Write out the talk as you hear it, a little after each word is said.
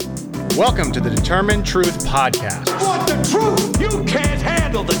Welcome to the Determined Truth Podcast. Want the truth? You can't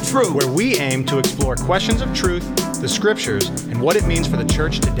handle the truth. Where we aim to explore questions of truth, the scriptures, and what it means for the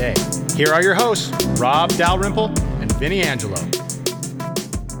church today. Here are your hosts, Rob Dalrymple and Vinny Angelo.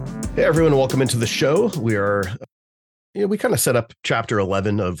 Hey everyone, welcome into the show. We kind of set up chapter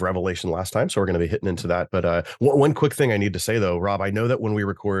 11 of Revelation last time, so we're going to be hitting into that. But one quick thing I need to say though, Rob, I know that when we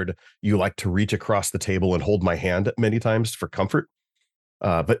record, you like to reach across the table and hold my hand many times for comfort.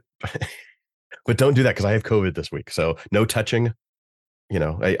 But don't do that because I have COVID this week. So no touching. You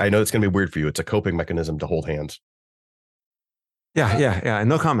know, I know it's going to be weird for you. It's a coping mechanism to hold hands. Yeah.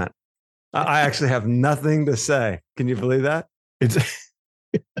 No comment. I actually have nothing to say. Can you believe that?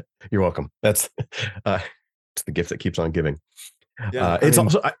 You're welcome. It's the gift that keeps on giving. Yeah,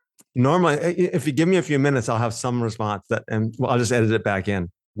 normally, if you give me a few minutes, I'll have some response and I'll just edit it back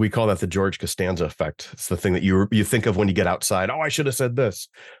in. We call that the George Costanza effect. It's the thing that you think of when you get outside. Oh, I should have said this.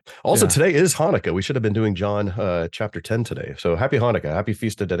 Also, Today is Hanukkah. We should have been doing John chapter 10 today. So happy Hanukkah. Happy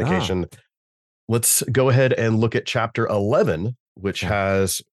Feast of Dedication. Let's go ahead and look at chapter 11, which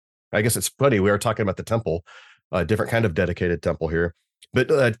has, I guess it's funny. We are talking about the temple, a different kind of dedicated temple here.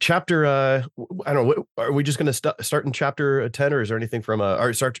 But chapter, I don't know, are we just going to start in chapter 10 or is there anything from,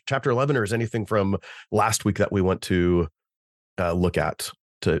 or start chapter 11 or is anything from last week that we want to look at?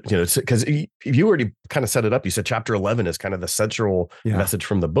 Because you already kind of set it up. You said chapter 11 is kind of the central message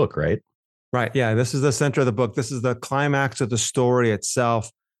from the book, right? Right. Yeah. This is the center of the book. This is the climax of the story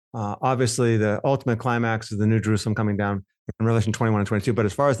itself. Obviously, the ultimate climax is the New Jerusalem coming down in Revelation 21 and 22. But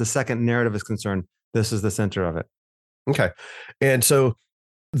as far as the second narrative is concerned, this is the center of it. Okay. And so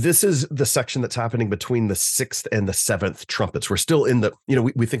this is the section that's happening between the sixth and the seventh trumpets. We're still in the,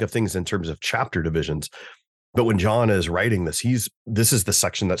 we think of things in terms of chapter divisions. But when John is writing this, this is the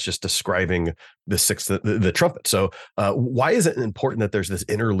section that's just describing the sixth, the trumpet. So why is it important that there's this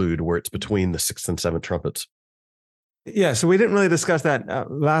interlude where it's between the sixth and seventh trumpets? Yeah, so we didn't really discuss that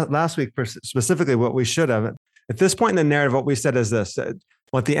last week specifically. What we should have at this point in the narrative, what we said is this: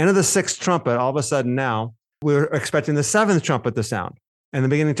 well, at the end of the sixth trumpet, all of a sudden now we're expecting the seventh trumpet to sound. And the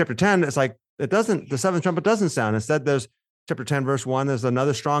beginning of chapter 10, it's like the seventh trumpet doesn't sound. Instead, there's chapter 10, verse 1. There's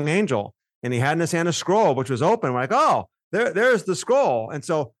another strong angel. And he had in his hand a scroll, which was open. We're like, oh, there's the scroll. And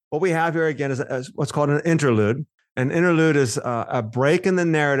so what we have here again is what's called an interlude. An interlude is a break in the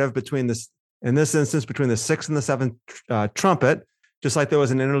narrative between in this instance, between the sixth and the seventh trumpet, just like there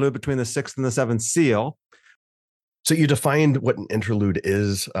was an interlude between the sixth and the seventh seal. So you defined what an interlude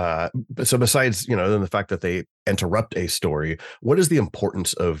is. So besides, the fact that they interrupt a story, what is the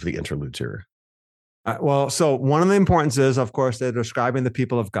importance of the interludes here? So one of the importances, of course, they're describing the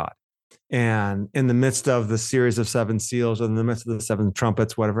people of God. And in the midst of the series of seven seals, or in the midst of the seven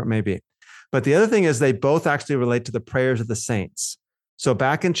trumpets, whatever it may be. But the other thing is they both actually relate to the prayers of the saints. So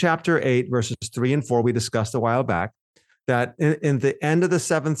back in chapter 8, verses 3 and 4, we discussed a while back that in the end of the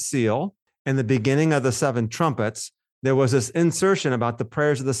seventh seal and the beginning of the seven trumpets, there was this insertion about the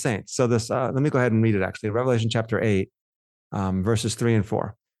prayers of the saints. So this, let me go ahead and read it actually. Revelation chapter 8, verses 3 and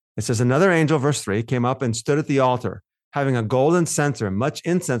 4. It says, another angel, verse 3, came up and stood at the altar, having a golden censer, and much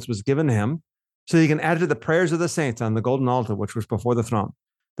incense was given to him, so he can add to the prayers of the saints on the golden altar, which was before the throne.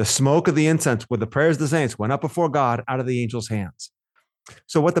 The smoke of the incense with the prayers of the saints went up before God out of the angel's hands.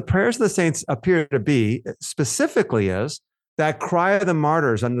 So what the prayers of the saints appear to be specifically is that cry of the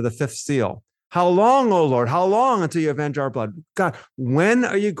martyrs under the fifth seal. How long, O Lord? How long until you avenge our blood? God, when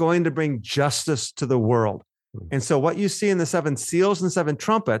are you going to bring justice to the world? And so what you see in the seven seals and seven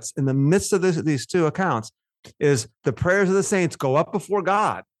trumpets in the midst of these two accounts is the prayers of the saints go up before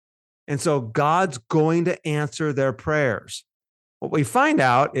God. And so God's going to answer their prayers. What we find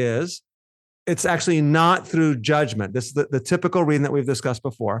out is it's actually not through judgment. This is the typical reading that we've discussed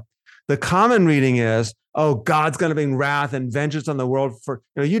before. The common reading is, oh, God's going to bring wrath and vengeance on the world for,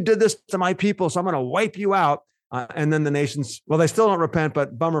 you did this to my people, so I'm going to wipe you out. And then the nations, well, they still don't repent,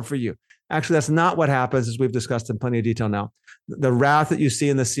 but bummer for you. Actually, that's not what happens, as we've discussed in plenty of detail now. The wrath that you see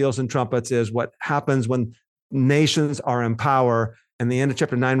in the seals and trumpets is what happens when nations are in power, and the end of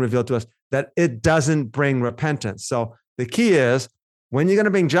chapter 9 revealed to us that it doesn't bring repentance. So the key is, when you're going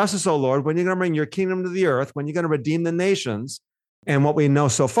to bring justice, O Lord, when you're going to bring your kingdom to the earth, when you're going to redeem the nations, and what we know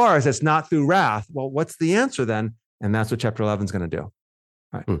so far is it's not through wrath. Well, what's the answer then? And that's what chapter 11 is going to do.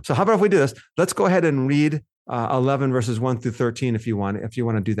 All right. So how about if we do this? Let's go ahead and read 11 verses 1 through 13 if you want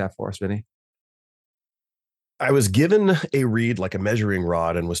to do that for us, Vinny. I was given a reed like a measuring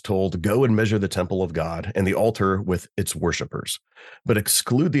rod and was told, go and measure the temple of God and the altar with its worshipers, but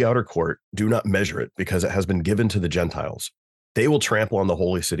exclude the outer court. Do not measure it because it has been given to the Gentiles. They will trample on the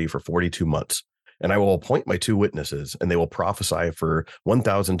holy city for 42 months. and I will appoint my 2 witnesses, and they will prophesy for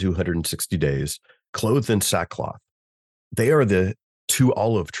 1,260 days, clothed in sackcloth. They are the 2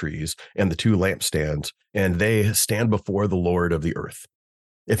 olive trees and the 2 lampstands, and they stand before the Lord of the earth.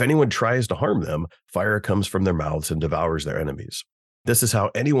 If anyone tries to harm them, fire comes from their mouths and devours their enemies. This is how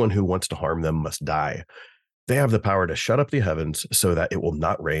anyone who wants to harm them must die. They have the power to shut up the heavens so that it will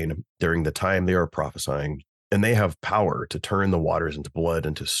not rain during the time they are prophesying, and they have power to turn the waters into blood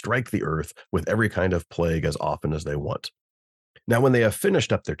and to strike the earth with every kind of plague as often as they want. Now, when they have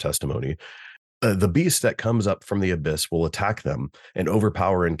finished up their testimony, the beast that comes up from the abyss will attack them and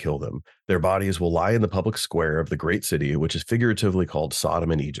overpower and kill them. Their bodies will lie in the public square of the great city, which is figuratively called Sodom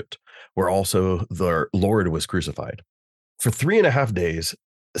and Egypt, where also the Lord was crucified. For 3.5 days,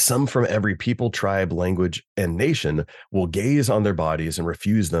 some from every people, tribe, language, and nation will gaze on their bodies and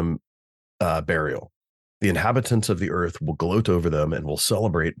refuse them burial. The inhabitants of the earth will gloat over them and will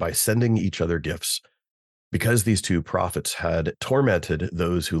celebrate by sending each other gifts, because these 2 prophets had tormented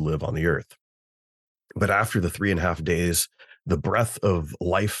those who live on the earth. But after the 3.5 days, the breath of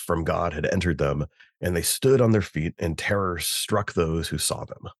life from God had entered them, and they stood on their feet, and terror struck those who saw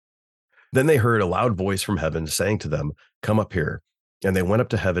them. Then they heard a loud voice from heaven saying to them, "Come up here." And they went up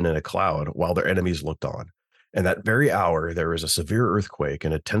to heaven in a cloud while their enemies looked on. And that very hour, there was a severe earthquake,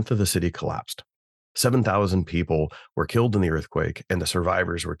 and 1/10 of the city collapsed. 7,000 people were killed in the earthquake, and the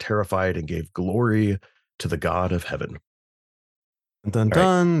survivors were terrified and gave glory to the God of heaven. Dun,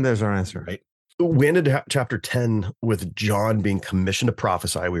 dun. Right. There's our answer. Right. We ended chapter 10 with John being commissioned to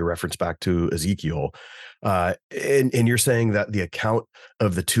prophesy. We reference back to Ezekiel. And you're saying that the account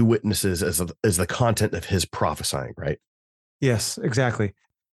of the 2 witnesses is the content of his prophesying, right? Yes, exactly.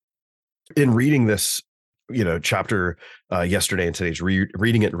 In reading this, chapter yesterday and today's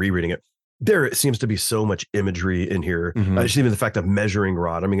reading it and rereading it, there seems to be so much imagery in here. Just even the fact of measuring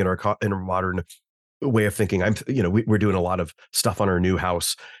rod. I mean, in our modern way of thinking, we're doing a lot of stuff on our new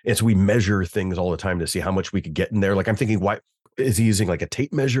house, and so we measure things all the time to see how much we could get in there. Like, I'm thinking, why is he using like a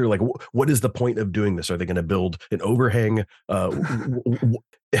tape measure? Like, what is the point of doing this? Are they going to build an overhang?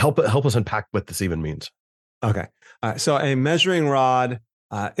 Help us unpack what this even means. Okay. So a measuring rod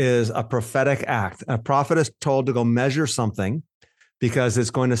is a prophetic act. A prophet is told to go measure something because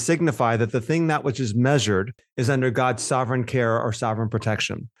it's going to signify that the thing that which is measured is under God's sovereign care or sovereign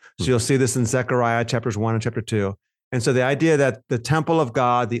protection. So you'll see this in Zechariah chapters 1 and chapter 2. And so the idea that the temple of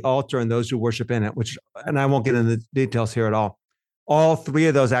God, the altar, and those who worship in it, and I won't get into the details here at all 3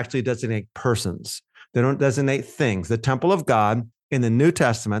 of those actually designate persons. They don't designate things. The temple of God in the New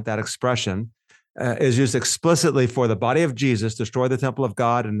Testament, that expression, is used explicitly for the body of Jesus, destroy the temple of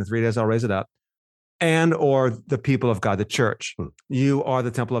God, and in 3 days I'll raise it up, and or the people of God, the church. You are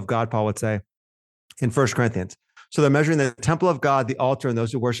the temple of God, Paul would say in 1 Corinthians. So they're measuring the temple of God, the altar, and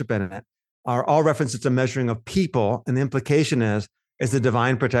those who worship in it are all references to measuring of people, and the implication is the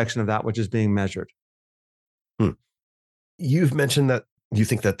divine protection of that which is being measured. You've mentioned that you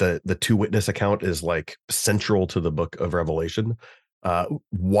think that the 2 witness account is like central to the book of Revelation.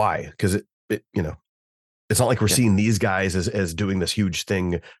 Why? Because it's not like we're seeing these guys as doing this huge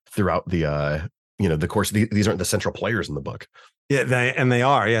thing throughout the the course. These aren't the central players in the book. Yeah, they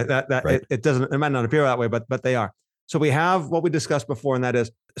are. Yeah, that right. It might not appear that way, but they are. So we have what we discussed before, and that is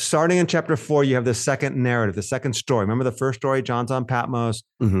starting in chapter 4, you have the second narrative, the second story. Remember the first story, John's on Patmos.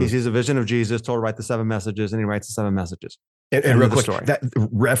 He sees a vision of Jesus, told to write the 7 messages, and he writes the 7 messages. And real quick, that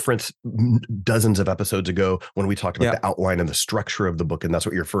reference dozens of episodes ago when we talked about the outline and the structure of the book, and that's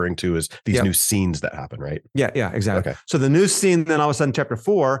what you're referring to is these new scenes that happen, right? Yeah, exactly. Okay. So the new scene, then all of a sudden, chapter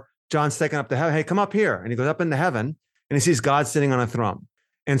 4, John's taken up to heaven. Hey, come up here. And he goes up into heaven, and he sees God sitting on a throne.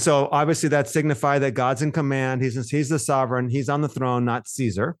 And so obviously that signifies that God's in command. He's the sovereign. He's on the throne, not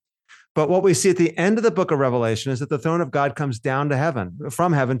Caesar. But what we see at the end of the book of Revelation is that the throne of God comes down to heaven,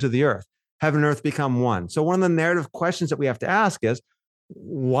 from heaven to the earth. Heaven and earth become one. So one of the narrative questions that we have to ask is,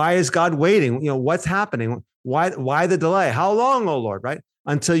 why is God waiting? What's happening? Why the delay? How long, O Lord, right?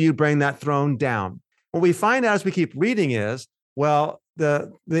 Until you bring that throne down. What we find out as we keep reading is, well,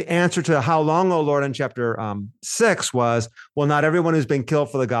 the answer to how long, O Lord, in chapter 6 was, well, not everyone who's been killed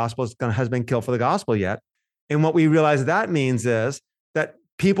for the gospel has been killed for the gospel yet. And what we realize that means is that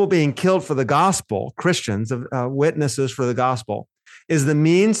people being killed for the gospel, Christians, witnesses for the gospel, is the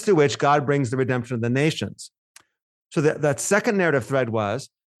means to which God brings the redemption of the nations. So that second narrative thread was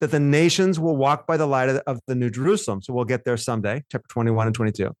that the nations will walk by the light of the New Jerusalem. So we'll get there someday, chapter 21 and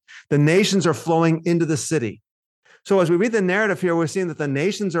 22. The nations are flowing into the city. So as we read the narrative here, we're seeing that the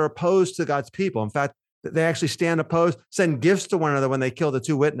nations are opposed to God's people. In fact, they actually stand opposed, send gifts to one another when they kill the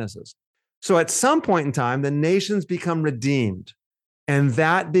 2 witnesses. So at some point in time, the nations become redeemed. And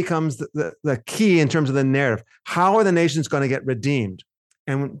that becomes the key in terms of the narrative. How are the nations going to get redeemed?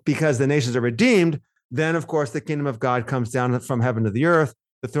 And because the nations are redeemed, then, of course, the kingdom of God comes down from heaven to the earth.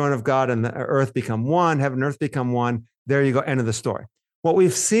 The throne of God and the earth become one. Heaven and earth become one. There you go. End of the story. What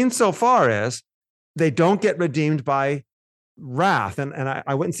we've seen so far is they don't get redeemed by wrath. And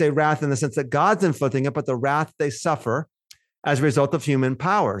I wouldn't say wrath in the sense that God's inflicting it, but the wrath they suffer as a result of human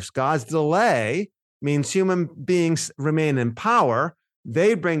powers. God's delay means human beings remain in power.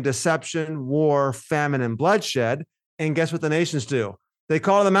 They bring deception, war, famine, and bloodshed. And guess what the nations do? They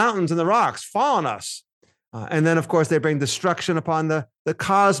call the mountains and the rocks, fall on us. And then, of course, they bring destruction upon the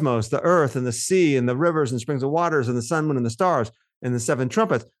cosmos, the earth and the sea and the rivers and springs of waters and the sun, moon, and the stars. And the seven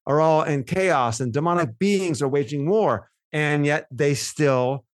trumpets are all in chaos, and demonic beings are waging war. And yet they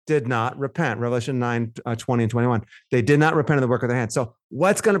still did not repent. Revelation 9, 20 and 21. They did not repent of the work of their hands. So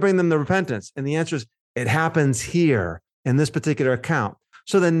what's going to bring them to repentance? And the answer is it happens here in this particular account.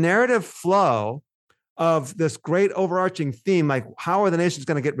 So the narrative flow of this great overarching theme, like how are the nations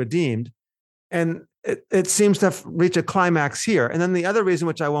going to get redeemed? And it seems to have reached a climax here. And then the other reason,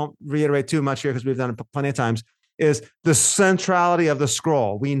 which I won't reiterate too much here because we've done it plenty of times, is the centrality of the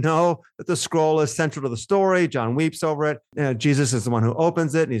scroll. We know that the scroll is central to the story. John weeps over it. Jesus is the one who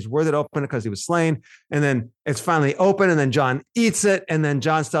opens it, and he's worthy to open it because he was slain. And then it's finally open, and then John eats it, and then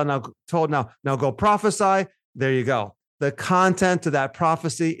John's told, now go prophesy. There you go. The content of that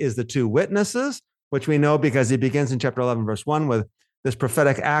prophecy is the two witnesses, which we know because he begins in chapter 11, verse 1 with this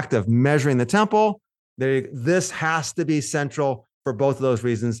prophetic act of measuring the temple. This has to be central for both of those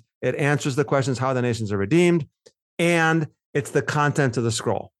reasons. It answers the questions how the nations are redeemed, and it's the content of the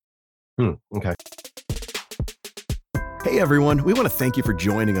scroll. Okay. Hey, everyone. We want to thank you for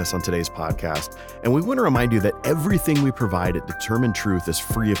joining us on today's podcast. And we want to remind you that everything we provide at Determined Truth is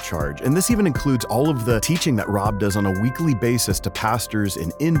free of charge. And this even includes all of the teaching that Rob does on a weekly basis to pastors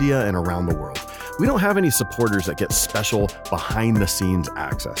in India and around the world. We don't have any supporters that get special behind-the-scenes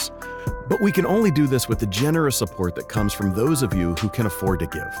access. But we can only do this with the generous support that comes from those of you who can afford to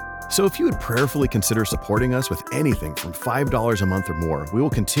give. So if you would prayerfully consider supporting us with anything from $5 a month or more, we will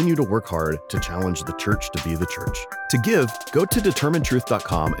continue to work hard to challenge the church to be the church. To give, go to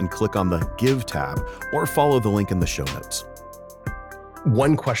determinedtruth.com and click on the Give tab, or follow the link in the show notes.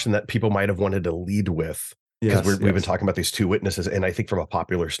 One question that people might have wanted to lead with, because we've been talking about these two witnesses, and I think from a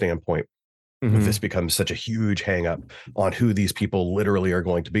popular standpoint, this becomes such a huge hang up on who these people literally are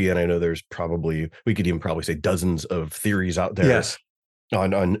going to be. And I know there's we could even probably say dozens of theories out there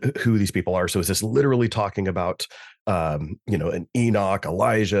on who these people are. So is this literally talking about, an Enoch,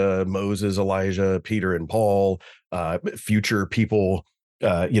 Elijah, Moses, Elijah, Peter and Paul, future people,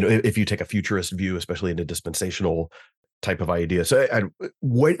 if you take a futurist view, especially in a dispensational type of idea. So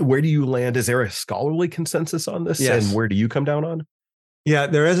where do you land? Is there a scholarly consensus on this? Yes. And where do you come down on? Yeah,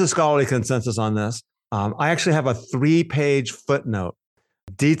 there is a scholarly consensus on this. I actually have a 3-page footnote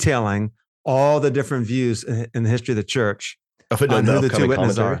detailing all the different views in the history of the church on who the two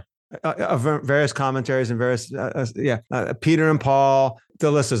witnesses are. Various commentaries and various, Peter and Paul. The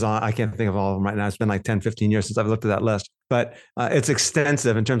list is on. I can't think of all of them right now. It's been like 10, 15 years since I've looked at that list. But it's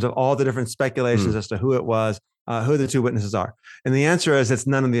extensive in terms of all the different speculations as to who it was, who the two witnesses are. And the answer is it's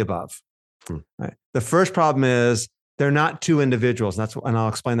none of the above. Right? The first problem is they're not two individuals. And I'll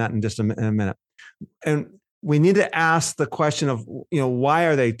explain that in just a minute. And we need to ask the question of, why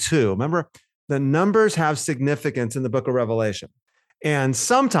are they two? Remember, the numbers have significance in the book of Revelation. And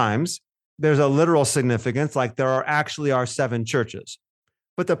sometimes there's a literal significance, like there actually are 7 churches.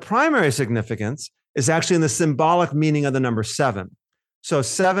 But the primary significance is actually in the symbolic meaning of the number 7. So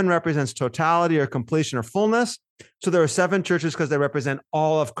 7 represents totality or completion or fullness. So there are 7 churches because they represent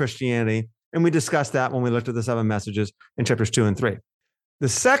all of Christianity. And we discussed that when we looked at the 7 messages in chapters 2 and 3. The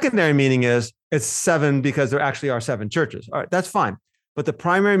secondary meaning is it's 7 because there actually are 7 churches. All right, that's fine. But the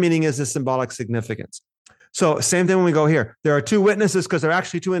primary meaning is the symbolic significance. So same thing when we go here. There are 2 witnesses because they're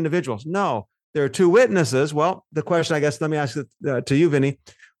actually 2 individuals. No, there are 2 witnesses. Well, the question, I guess, let me ask it to you, Vinny.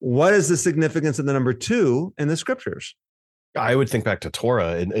 What is the significance of the number 2 in the scriptures? I would think back to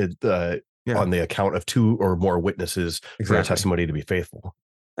Torah and on the account of 2 or more witnesses for a testimony to be faithful.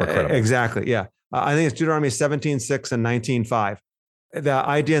 Exactly. Yeah. I think it's Deuteronomy 17:6 and 19:5. The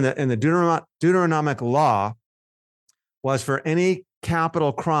idea in the Deuteronomic law was for any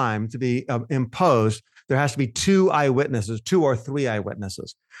capital crime to be imposed, there has to be 2 eyewitnesses, 2 or 3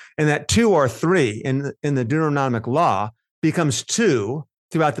 eyewitnesses. And that 2 or 3 in the Deuteronomic law becomes 2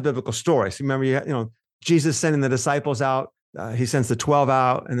 throughout the biblical story. So remember, Jesus sending the disciples out, he sends the 12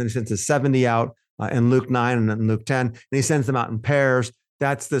 out, and then he sends the 70 out in Luke 9 and in Luke 10, and he sends them out in pairs.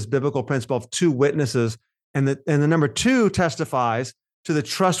 That's this biblical principle of 2 witnesses And the number 2 testifies to the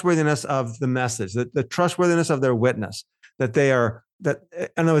trustworthiness of the message, the trustworthiness of their witness, that they are, that in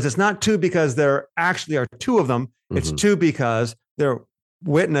other words, it's not 2 because there actually are 2 of them. It's 2 because their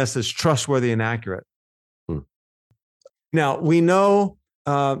witness is trustworthy and accurate. Now, we know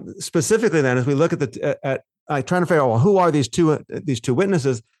specifically then, as we look at trying to figure out, well, who are these two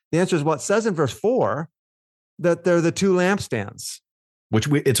witnesses? The answer is, well, it says in verse 4 that they're the 2 lampstands. Which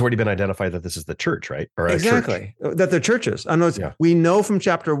it's already been identified that this is the church, right? Or exactly. That they're churches. I know we know from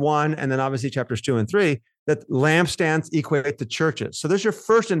chapter 1 and then obviously chapters 2 and 3 that lampstands equate to churches. So there's your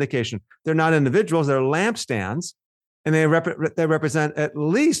first indication. They're not individuals, they're lampstands, and they represent at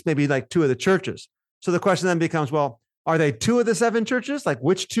least maybe like 2 of the churches. So the question then becomes, well, are they 2 of the 7 churches? Like,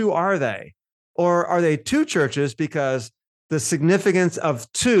 which 2 are they? Or are they 2 churches because the significance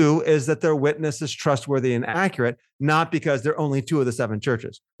of 2 is that their witness is trustworthy and accurate, not because they're only 2 of the 7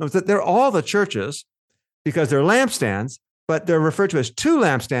 churches. No, it's that they're all the churches because they're lampstands, but they're referred to as 2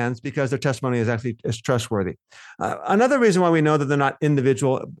 lampstands because their testimony is trustworthy. Another reason why we know that they're not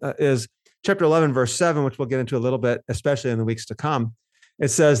individual is chapter 11, verse 7, which we'll get into a little bit, especially in the weeks to come. It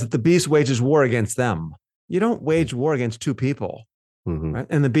says that the beast wages war against them. You don't wage war against 2 people. Right?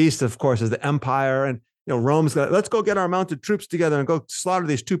 And the beast, of course, is the empire. And Rome's got, let's go get our mounted troops together and go slaughter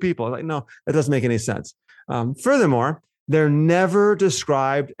these 2 people. Like, no, that doesn't make any sense. Furthermore, they're never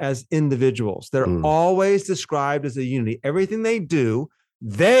described as individuals. They're always described as a unity. Everything they do,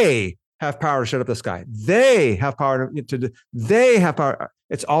 they have power to shut up the sky. They have power they have power.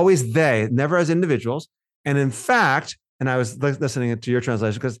 It's always they, never as individuals. And in fact, and I was listening to your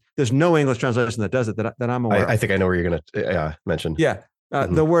translation because there's no English translation that does it that I'm aware of. I think I know where you're going to mention. Yeah.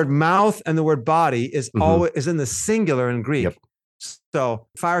 The word mouth and the word body is always in the singular in Greek. Yep. So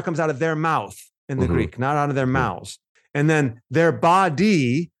fire comes out of their mouth in the Greek, not out of their mouths. And then their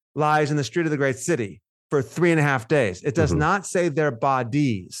body lies in the street of the great city for 3.5 days. It does not say their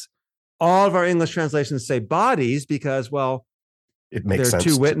bodies. All of our English translations say bodies because, well, it makes sense.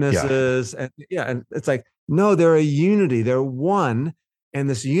 There are 2 witnesses. And it's like, no, they're a unity. They're one. And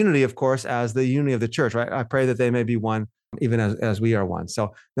this unity, of course, as the unity of the church, right? I pray that they may be one, even as we are one.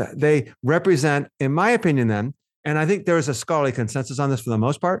 So they represent, in my opinion then, and I think there is a scholarly consensus on this for the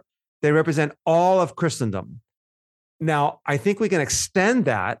most part, they represent all of Christendom. Now, I think we can extend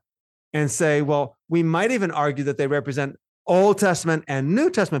that and say, well, we might even argue that they represent Old Testament and New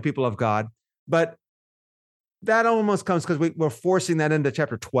Testament people of God, but that almost comes because we're forcing that into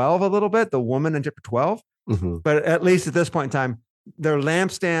chapter 12 a little bit, the woman in chapter 12. But at least at this point in time, they're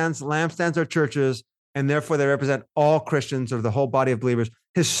lampstands. Lampstands are churches, and therefore they represent all Christians or the whole body of believers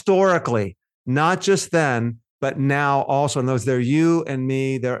historically, not just then, but now also. In those, they're you and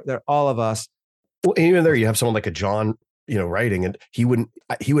me. They're all of us. Well, even there, you have someone like a John, writing, and he wouldn't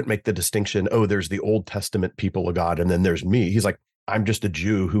make the distinction. Oh, there's the Old Testament people of God, and then there's me. He's like, I'm just a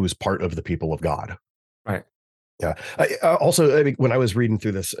Jew who is part of the people of God. Right. Yeah. Also, when I was reading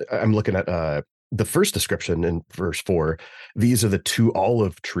through this, I'm looking at the first description in verse 4. These are the 2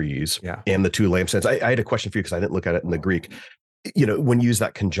 olive trees and the 2 lampstands. I had a question for you because I didn't look at it in the Greek. When you use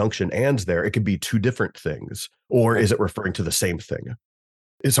that conjunction "and" there, it could be 2 different things, or is it referring to the same thing?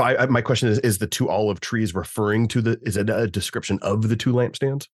 So my question is the 2 olive trees referring to is it a description of the 2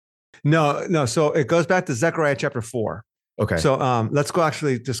 lampstands? No. So it goes back to Zechariah chapter 4. Okay. So let's go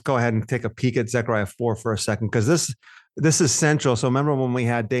ahead and take a peek at Zechariah 4 for a second, because this is central. So remember when we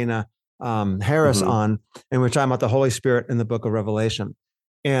had Dana Harris on, and we're talking about the Holy Spirit in the book of Revelation.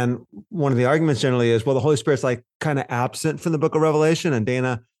 And one of the arguments generally is, well, the Holy Spirit's like kind of absent from the book of Revelation. And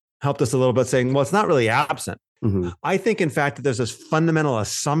Dana helped us a little bit saying, well, it's not really absent. I think, in fact, that there's this fundamental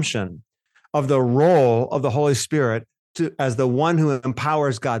assumption of the role of the Holy Spirit as the one who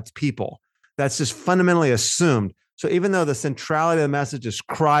empowers God's people. That's just fundamentally assumed. So even though the centrality of the message is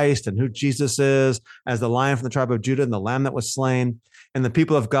Christ and who Jesus is as the Lion from the tribe of Judah and the Lamb that was slain, and the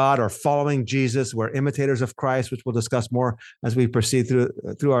people of God are following Jesus, we're imitators of Christ, which we'll discuss more as we proceed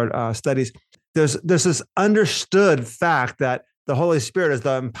through our studies. There's this understood fact that the Holy Spirit is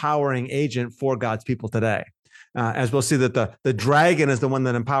the empowering agent for God's people today. As we'll see that the dragon is the one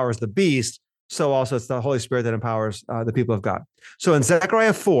that empowers the beast, so also it's the Holy Spirit that empowers the people of God. So in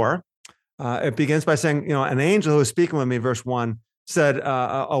Zechariah 4, it begins by saying, an angel who was speaking with me, verse 1, said,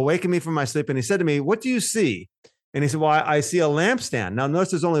 awaken me from my sleep. And he said to me, what do you see? And he said, well, I see a lampstand. Now,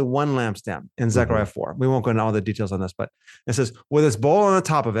 notice there's only one lampstand in Zechariah 4. We won't go into all the details on this, but it says, with its bowl on the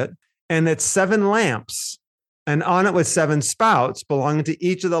top of it, and it's 7 lamps, and on it with 7 spouts belonging to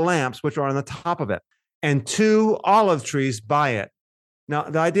each of the lamps, which are on the top of it, and 2 olive trees by it. Now,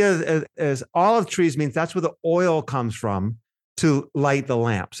 the idea is olive trees means that's where the oil comes from to light the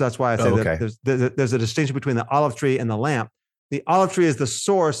lamp. So that's why I say that there's a distinction between the olive tree and the lamp. The olive tree is the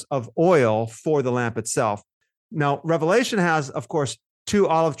source of oil for the lamp itself. Now, Revelation has, of course, 2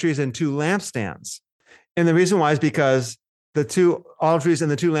 olive trees and 2 lampstands. And the reason why is because the 2 olive trees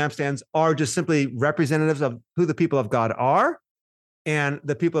and the 2 lampstands are just simply representatives of who the people of God are, and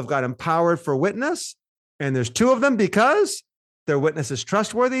the people of God empowered for witness. And there's 2 of them because their witness is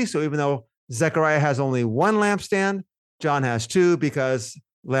trustworthy. So even though Zechariah has only 1 lampstand, John has 2 because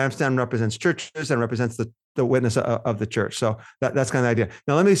lampstand represents churches and represents the witness of the church. So that's kind of the idea.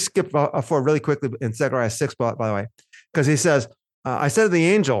 Now, let me skip forward really quickly in Zechariah 6, by the way, because he says, I said to the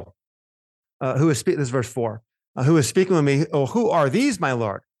angel who was speaking, this is verse 4, who was speaking with me, oh, who are these, my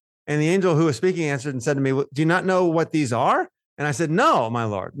Lord? And the angel who was speaking answered and said to me, do you not know what these are? And I said, no, my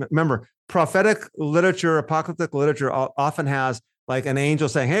Lord. Remember, prophetic literature, apocalyptic literature often has like an angel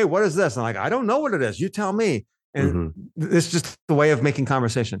saying, hey, what is this? And I'm like, I don't know what it is. You tell me. And it's just the way of making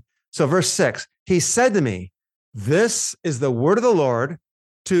conversation. So verse 6, he said to me, this is the word of the Lord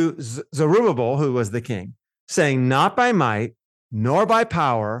to Zerubbabel, who was the king, saying, not by might, nor by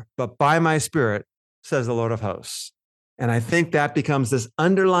power, but by my spirit, says the Lord of hosts. And I think that becomes this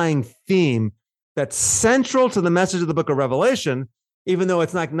underlying theme that's central to the message of the book of Revelation, even though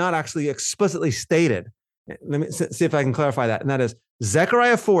it's not actually explicitly stated. Let me see if I can clarify that. And that is,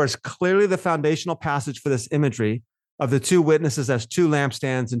 Zechariah 4 is clearly the foundational passage for this imagery of the 2 witnesses as 2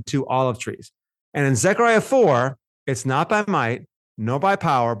 lampstands and 2 olive trees. And in Zechariah 4, it's not by might, nor by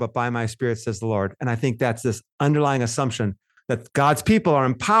power, but by my spirit, says the Lord. And I think that's this underlying assumption that God's people are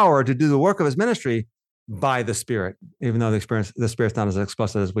empowered to do the work of his ministry by the Spirit, even though the Spirit's not as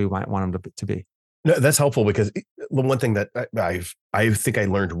explicit as we might want them to be. No, that's helpful, because the one thing that I think I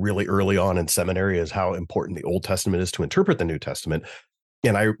learned really early on in seminary is how important the Old Testament is to interpret the New Testament.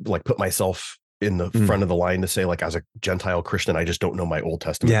 And I put myself in the front of the line to say, as a Gentile Christian, I just don't know my Old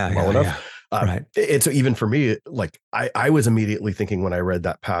Testament well enough. Yeah. Right. And so even for me, I was immediately thinking when I read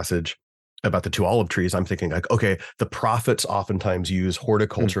that passage about the 2 olive trees, I'm thinking okay, the prophets oftentimes use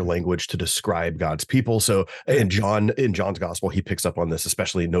horticulture language to describe God's people. So in John's gospel, he picks up on this,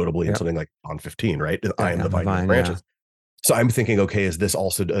 especially notably in something like John 15, right? I am the vine and branches. Yeah. So I'm thinking, okay, is this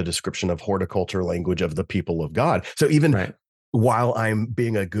also a description of horticulture language of the people of God? So even while I'm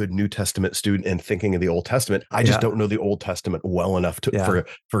being a good New Testament student and thinking of the Old Testament, I just don't know the Old Testament well enough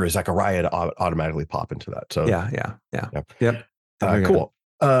for Zechariah to automatically pop into that. So cool.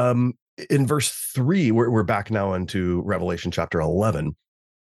 In verse 3, we're back now into Revelation chapter 11.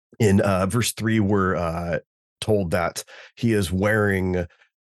 In verse 3, we're told that he is wearing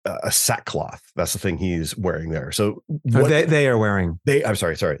a sackcloth. That's the thing he's wearing there. So they are wearing. I'm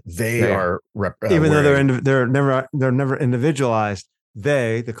sorry. They are. Even though they're never individualized.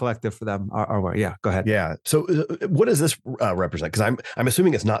 They, the collective for them, are wearing. Yeah, go ahead. Yeah. So what does this represent? Because I'm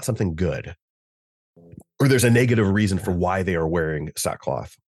assuming it's not something good, or there's a negative reason for why they are wearing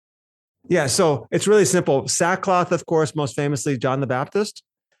sackcloth. Yeah, so it's really simple. Sackcloth, of course, most famously John the Baptist.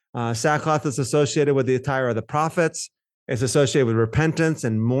 Sackcloth is associated with the attire of the prophets. It's associated with repentance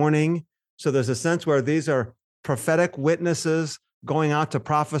and mourning. So there's a sense where these are prophetic witnesses going out to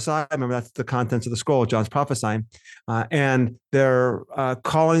prophesy. Remember, that's the contents of the scroll. John's prophesying. And they're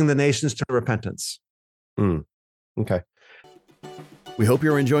calling the nations to repentance. Okay. We hope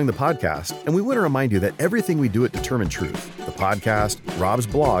you're enjoying the podcast, and we want to remind you that everything we do at Determined Truth, the podcast, Rob's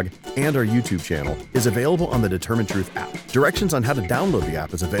blog, and our YouTube channel, is available on the Determined Truth app. Directions on how to download the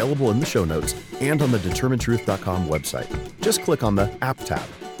app is available in the show notes and on the determinedtruth.com website. Just click on the app tab.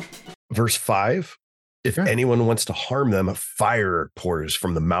 Verse 5, if anyone wants to harm them, fire pours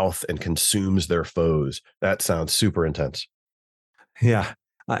from the mouth and consumes their foes. That sounds super intense. Yeah.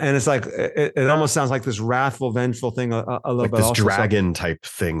 And it's it almost sounds like this wrathful, vengeful thing a little bit. This also, dragon type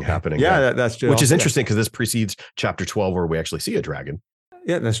thing happening. Yeah, that's true. Which is interesting because this precedes chapter 12 where we actually see a dragon.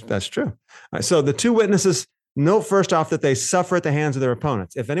 Yeah, that's true. All right, so the 2 witnesses note first off that they suffer at the hands of their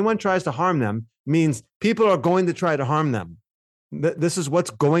opponents. If anyone tries to harm them, means people are going to try to harm them. This is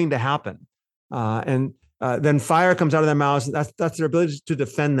what's going to happen. And then fire comes out of their mouths. That's their ability to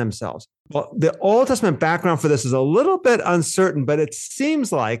defend themselves. Well, the Old Testament background for this is a little bit uncertain, but it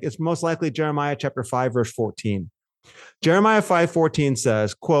seems like it's most likely Jeremiah chapter 5, verse 14. Jeremiah 5:14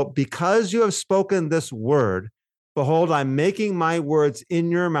 says, quote, because you have spoken this word, behold, I'm making my words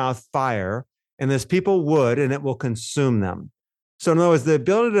in your mouth fire, and this people wood, and it will consume them. So in other words, the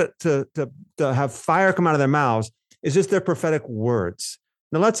ability to have fire come out of their mouths is just their prophetic words.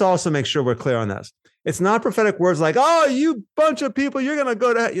 Now, let's also make sure we're clear on this. It's not prophetic words like, oh, you bunch of people, you're going to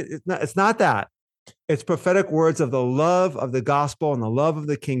go to, it's not that. It's prophetic words of the love of the gospel and the love of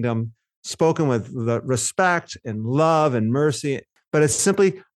the kingdom spoken with the respect and love and mercy, but it's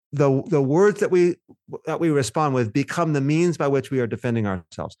simply the words that we respond with become the means by which we are defending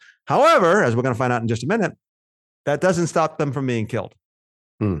ourselves. However, as we're going to find out in just a minute, that doesn't stop them from being killed.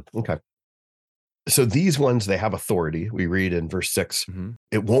 Okay. So these ones, they have authority. We read in verse 6,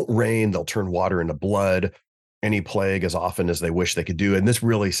 it won't rain. They'll turn water into blood, any plague as often as they wish they could do. And this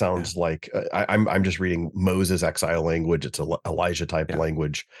really sounds like I'm just reading Moses' exile language. It's Elijah type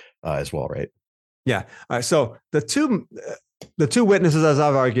language as well, right? Yeah. All right. So the two witnesses, as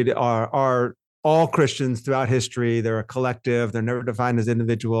I've argued, are all Christians throughout history. They're a collective. They're never defined as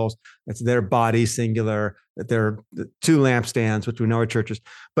individuals. It's their body, singular. They're the two lampstands, which we know are churches.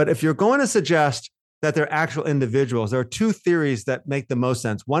 But if you're going to suggest that they're actual individuals, there are two theories that make the most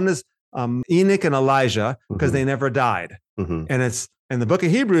sense. One is Enoch and Elijah, because they never died. And the book of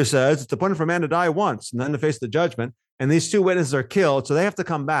Hebrews says it's appointed for man to die once and then to face the judgment. And these two witnesses are killed, so they have to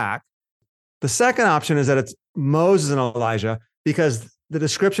come back. The second option is that it's Moses and Elijah, because the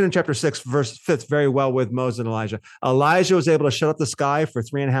description in chapter 6 verse fits very well with Moses and Elijah. Elijah was able to shut up the sky for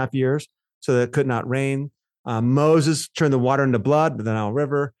 3.5 years so that it could not rain. Moses turned the water into blood, the Nile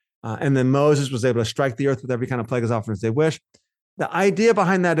River. And then Moses was able to strike the earth with every kind of plague as often as they wish. The idea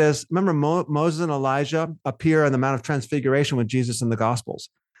behind that is, remember, Moses and Elijah appear on the Mount of Transfiguration with Jesus in the Gospels.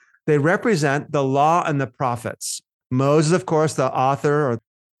 They represent the law and the prophets. Moses, of course, the author of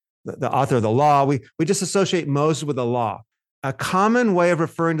the law. We just associate Moses with the law. A common way of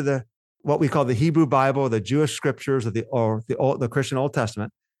referring to what we call the Hebrew Bible, the Jewish scriptures, or the Christian Old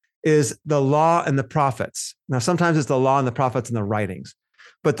Testament, is the law and the prophets. Now, sometimes it's the law and the prophets and the writings,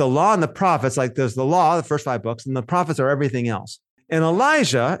 but the law and the prophets, like there's the law, the first 5 books, and the prophets are everything else. And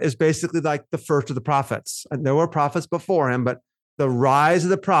Elijah is basically like the first of the prophets. And there were prophets before him, but the rise of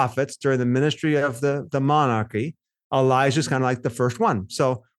the prophets during the ministry of the monarchy, Elijah is kind of like the first one.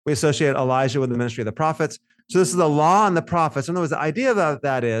 So we associate Elijah with the ministry of the prophets. So this is the law and the prophets. In other words, the idea of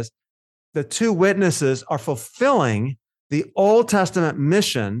that is the two witnesses are fulfilling the Old Testament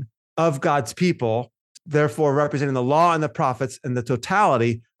mission of God's people, therefore representing the law and the prophets and the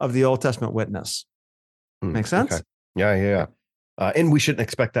totality of the Old Testament witness. Make sense? Okay. Yeah. And we shouldn't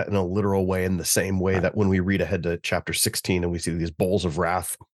expect that in a literal way, in the same way that when we read ahead to chapter 16 and we see these bowls of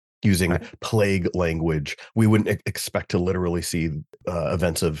wrath using plague language, we wouldn't expect to literally see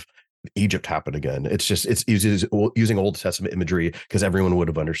events of Egypt happen again. It's using Old Testament imagery because everyone would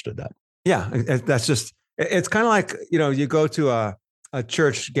have understood that. Yeah, it's kind of like, you go to a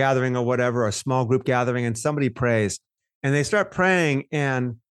church gathering or whatever, a small group gathering, and somebody prays and they start praying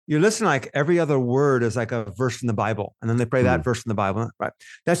and you listen, like every other word is like a verse from the Bible. And then they pray that verse from the Bible. Right.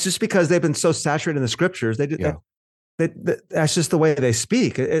 That's just because they've been so saturated in the scriptures. That's just the way they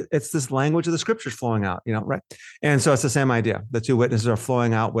speak. It's this language of the scriptures flowing out, right? And so it's the same idea. The two witnesses are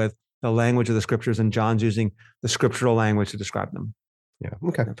flowing out with the language of the scriptures, and John's using the scriptural language to describe them. Yeah.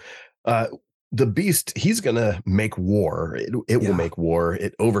 Okay. The beast, he's going to make war. It will make war.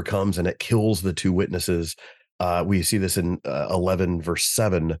 It overcomes and it kills the two witnesses. We see this in 11 verse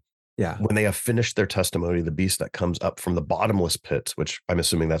 7. Yeah. When they have finished their testimony, the beast that comes up from the bottomless pits, which I'm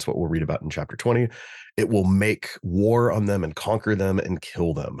assuming that's what we'll read about in chapter 20, it will make war on them and conquer them and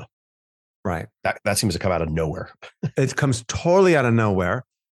kill them. Right. That seems to come out of nowhere. It comes totally out of nowhere.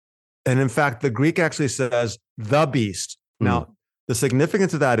 And in fact, the Greek actually says the beast. Now, the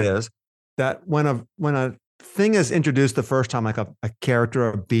significance of that is that when a thing is introduced the first time, like a character or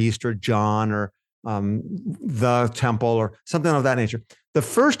a beast or John or the temple or something of that nature, the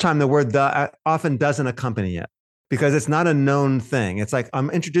first time the word the often doesn't accompany it because it's not a known thing. It's like, I'm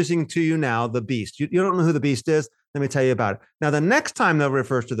introducing to you now the beast. You don't know who the beast is. Let me tell you about it. Now, the next time that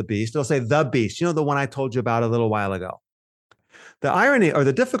refers to the beast, it'll say the beast, the one I told you about a little while ago. The irony or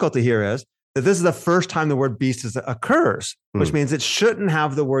the difficulty here is that this is the first time the word beast occurs, which means it shouldn't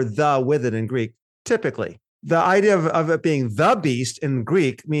have the word the with it in Greek, typically. The idea of it being the beast in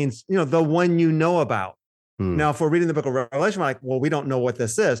Greek means, the one you know about. Now, if we're reading the book of Revelation, we're like, well, we don't know what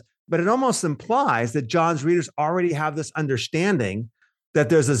this is. But it almost implies that John's readers already have this understanding that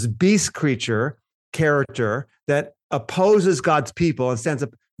there's this beast character that opposes God's people and stands up.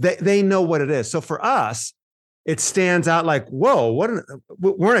 They know what it is. So for us, it stands out like, whoa,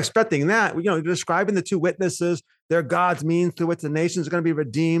 we weren't expecting that. Describing the two witnesses, they're God's means through which the nations are going to be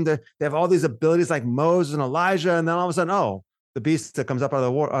redeemed. They have all these abilities like Moses and Elijah. And then all of a sudden, the beast that comes up out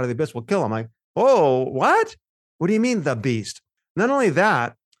of the abyss will kill them. Like, oh, what? What do you mean the beast? Not only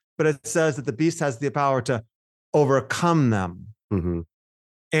that, but it says that the beast has the power to overcome them.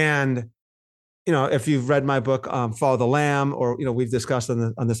 And, if you've read my book, Follow the Lamb, or, we've discussed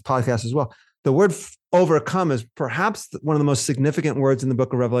on this podcast as well, the word overcome is perhaps one of the most significant words in the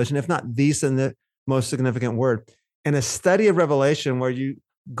book of Revelation, if not the most significant word. And a study of Revelation where you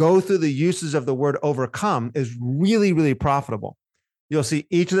go through the uses of the word overcome is really, really profitable. You'll see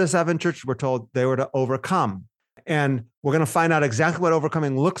each of the 7 churches were told they were to overcome. And we're going to find out exactly what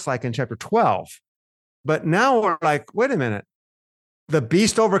overcoming looks like in chapter 12. But now we're like, wait a minute, the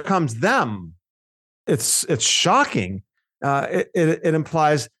beast overcomes them. It's shocking. It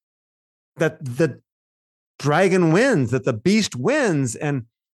implies that the dragon wins, that the beast wins. And,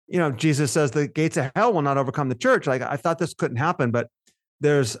 Jesus says the gates of hell will not overcome the church. Like, I thought this couldn't happen, but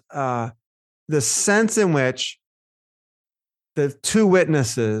there's the sense in which the 2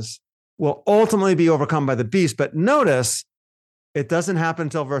 witnesses will ultimately be overcome by the beast. But notice it doesn't happen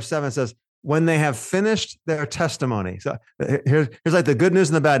until verse 7 says, when they have finished their testimony. So here's like the good news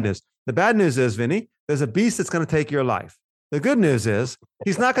and the bad news. The bad news is, Vinny, there's a beast that's going to take your life. The good news is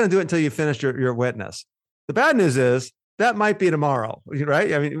he's not going to do it until you finish your witness. The bad news is that might be tomorrow,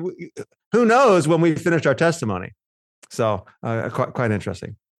 right? I mean, who knows when we finish our testimony? So quite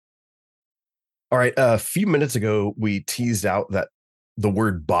interesting. All right. A few minutes ago, we teased out that the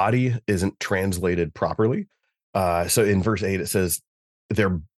word body isn't translated properly. So in verse 8, it says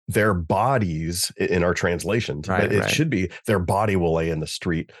their bodies in our translations, right, but it should be their body will lay in the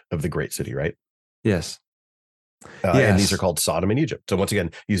street of the great city, right? Yes. Yes. And these are called Sodom and Egypt. So once again,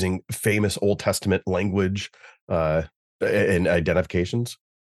 using famous Old Testament language and identifications.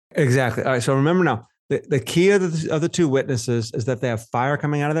 Exactly. All right. So remember now, the key of the 2 witnesses is that they have fire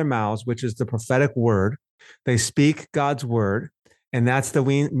coming out of their mouths, which is the prophetic word. They speak God's word, and that's the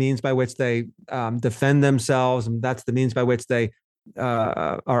means by which they defend themselves, and that's the means by which they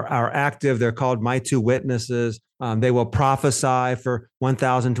are active. They're called my 2 witnesses. They will prophesy for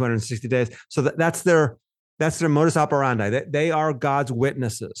 1,260 days. So that's their modus operandi. They are God's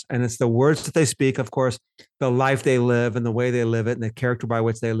witnesses, and it's the words that they speak, of course, the life they live and the way they live it and the character by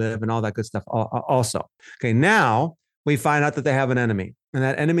which they live and all that good stuff also. Okay, now we find out that they have an enemy, and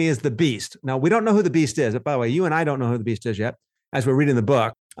that enemy is the beast. Now, we don't know who the beast is. By the way, you and I don't know who the beast is yet as we're reading the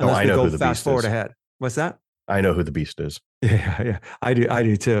book, unless I know we who go the fast beast forward is. ahead. What's that? I know who the beast is. Yeah, I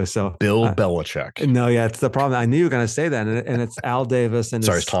do too. So Bill Belichick. No, yeah, it's the problem. I knew you were going to say that, and it's Al Davis and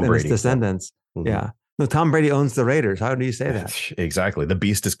it's Tom Brady. His descendants. Mm-hmm. Yeah. No, Tom Brady owns the Raiders. How do you say that? Exactly. The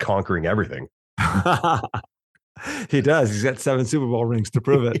beast is conquering everything. He does. He's got 7 Super Bowl rings to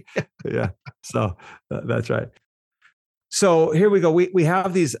prove it. Yeah. So that's right. So here we go. We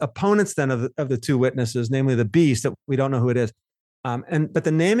have these opponents then of the 2 witnesses, namely the beast that we don't know who it is. But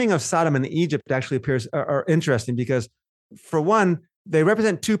the naming of Sodom and Egypt actually are interesting because, for one, they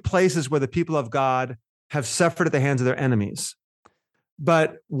represent 2 places where the people of God have suffered at the hands of their enemies.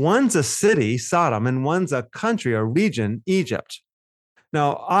 But one's a city, Sodom, and one's a country, a region, Egypt.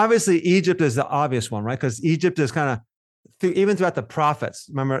 Now, obviously, Egypt is the obvious one, right? Because Egypt is kind of, even throughout the prophets,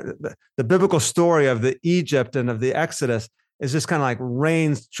 remember the biblical story of the Egypt and of the Exodus is just kind of like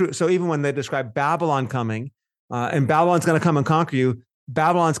reigns true. So even when they describe Babylon coming, and Babylon's going to come and conquer you,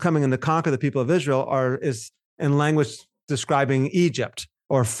 Babylon's coming in to conquer the people of Israel is in language describing Egypt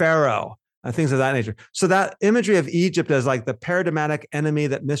or Pharaoh. Things of that nature. So that imagery of Egypt as like the paradigmatic enemy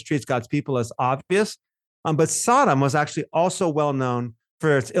that mistreats God's people is obvious. But Sodom was actually also well known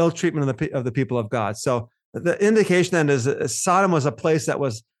for its ill treatment of the people of God. So the indication then is Sodom was a place that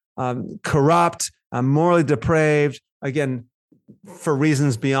was corrupt, morally depraved, again, for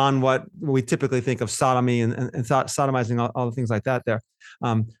reasons beyond what we typically think of sodomy and sodomizing, all the things like that there.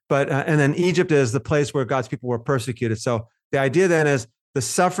 And then Egypt is the place where God's people were persecuted. So the idea then is the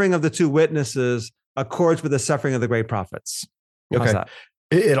suffering of the 2 witnesses accords with the suffering of the great prophets. How's that?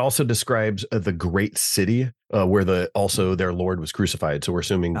 It also describes the great city where their Lord was crucified. So we're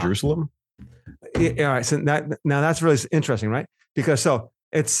assuming Jerusalem. Yeah, all right. So now that's really interesting, right? Because so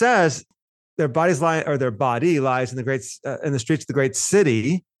it says their body lies in the streets of the great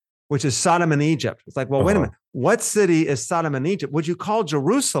city, which is Sodom and Egypt. It's like, well, wait a minute. What city is Sodom and Egypt? Would you call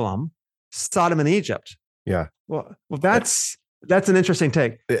Jerusalem Sodom and Egypt? Yeah. Well, that's an interesting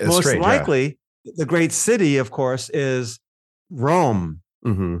take. It's most strange, likely, the great city, of course, is Rome.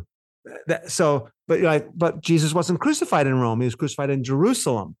 Mm-hmm. But Jesus wasn't crucified in Rome. He was crucified in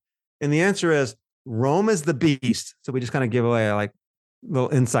Jerusalem. And the answer is Rome is the beast. So we just kind of give away a little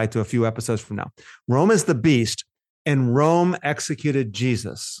insight to a few episodes from now. Rome is the beast, and Rome executed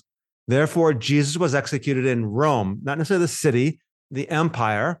Jesus. Therefore, Jesus was executed in Rome, not necessarily the city, the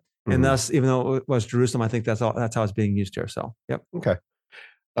empire. Mm-hmm. And thus, even though it was Jerusalem, I think that's how it's being used here. So, yep. Okay.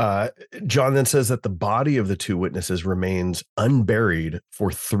 John then says that the body of the 2 witnesses remains unburied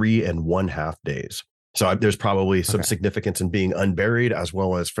for 3.5 days. So there's probably some significance in being unburied as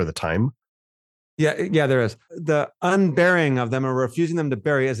well as for the time. Yeah, there is. The unburying of them or refusing them to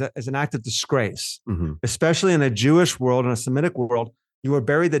bury is an act of disgrace, especially in a Jewish world, in a Semitic world. You were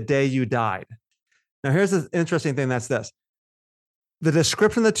buried the day you died. Now, here's the interesting thing. That's this. The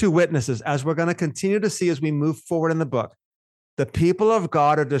description of the two witnesses, as we're going to continue to see as we move forward in the book, the people of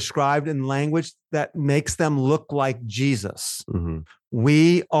God are described in language that makes them look like Jesus.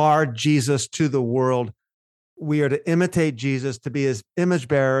 We are Jesus to the world. We are to imitate Jesus, to be his image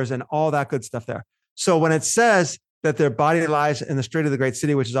bearers and all that good stuff there. So when it says that their body lies in the street of the great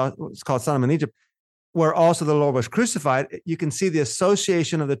city, which is called Sodom and Egypt, where also the Lord was crucified, you can see the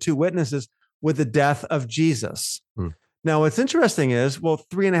association of the two witnesses with the death of Jesus. Now, what's interesting is,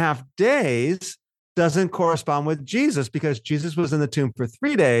 3.5 days doesn't correspond with Jesus because Jesus was in the tomb for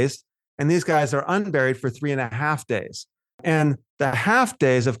 3 days, and these guys are unburied for 3.5 days. And the half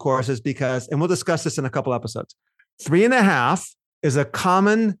days, of course, is because, and we'll discuss this in a couple episodes, 3.5 is a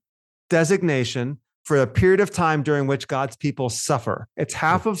common designation for a period of time during which God's people suffer. It's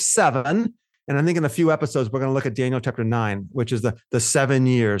half of 7. And I think in a few episodes, we're going to look at Daniel chapter 9, which is the 7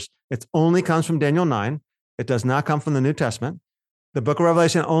 years. It only comes from Daniel 9. It does not come from the New Testament. The book of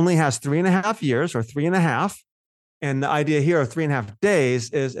Revelation only has 3.5 years or 3.5. And the idea here of 3.5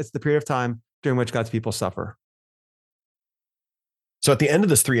 days is it's the period of time during which God's people suffer. So at the end of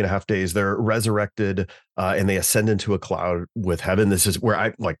this 3.5 days, they're resurrected and they ascend into a cloud with heaven. This is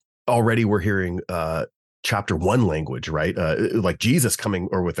where already we're hearing chapter 1 language, right? Like Jesus coming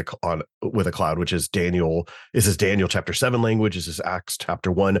or with a cloud, which is Daniel. Is this Daniel chapter 7 language? Is this Acts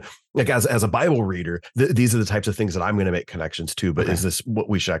chapter 1? Like as a Bible reader, these are the types of things that I'm going to make connections to. But is this what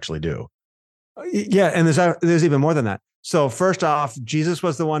we should actually do? Yeah, and there's even more than that. So first off, Jesus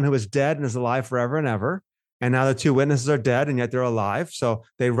was the one who was dead and is alive forever and ever. And now the two witnesses are dead and yet they're alive. So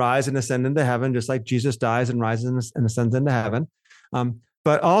they rise and ascend into heaven, just like Jesus dies and rises and ascends into heaven.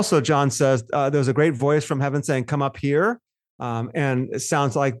 But also John says there was a great voice from heaven saying, come up here. And it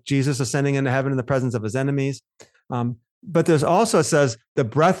sounds like Jesus ascending into heaven in the presence of his enemies. But there's also, it says, the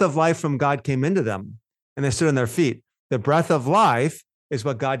breath of life from God came into them and they stood on their feet. The breath of life is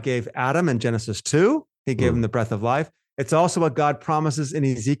what God gave Adam in Genesis 2. He gave him the breath of life. It's also what God promises in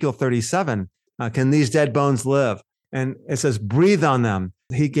Ezekiel 37. Can these dead bones live? And it says, breathe on them.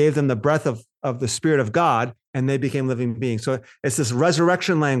 He gave them the breath of the Spirit of God, and they became living beings. So it's this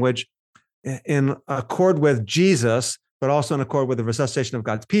resurrection language in accord with Jesus, but also in accord with the resuscitation of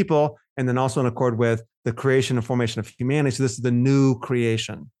God's people, and then also in accord with the creation and formation of humanity. So this is the new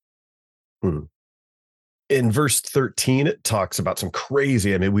creation. In verse 13, it talks about some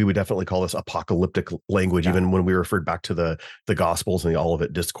crazy, we would definitely call this apocalyptic language, even when we referred back to the Gospels and the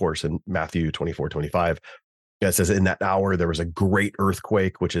Olivet Discourse in Matthew 24:25. It says, in that hour, there was a great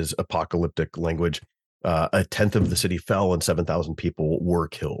earthquake, which is apocalyptic language. 1/10 of the city fell and 7,000 people were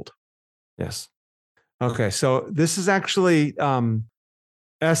killed. Yes. Okay, so this is actually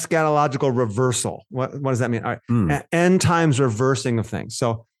eschatological reversal. What does that mean? All right. End times reversing of things.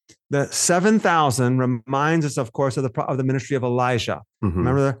 So the 7,000 reminds us, of course, of the ministry of Elijah.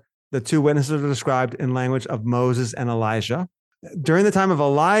 Remember, the two witnesses are described in language of Moses and Elijah. During the time of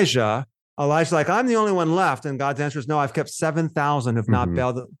Elijah's like, I'm the only one left. And God's answer is, no, I've kept 7,000 who've not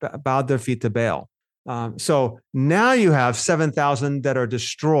bowed their feet to Baal. So now you have 7,000 that are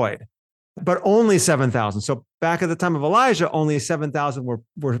destroyed, but only 7,000. So back at the time of Elijah, only 7,000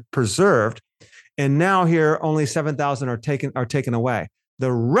 were preserved. And now here, only 7,000 are taken away.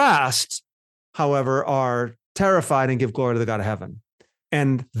 The rest, however, are terrified and give glory to the God of heaven.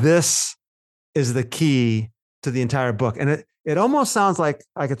 And this is the key to the entire book. And it almost sounds like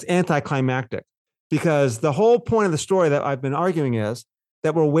it's anticlimactic, because the whole point of the story that I've been arguing is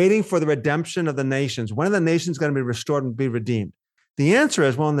that we're waiting for the redemption of the nations. When are the nations going to be restored and be redeemed? The answer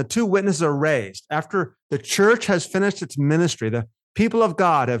is, when the two witnesses are raised, after the church has finished its ministry, the people of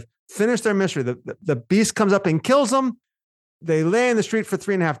God have finished their ministry, the beast comes up and kills them. They lay in the street for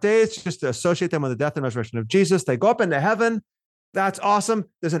 3.5 days just to associate them with the death and resurrection of Jesus. They go up into heaven. That's awesome.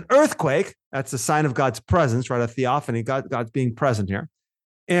 There's an earthquake. That's a sign of God's presence, right? A theophany, God's being present here.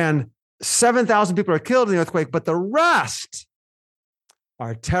 And 7,000 people are killed in the earthquake, but the rest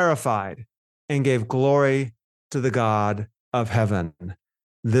are terrified and gave glory to the God of heaven.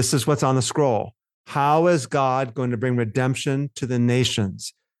 This is what's on the scroll. How is God going to bring redemption to the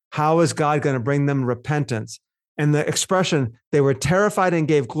nations? How is God going to bring them repentance? And the expression, they were terrified and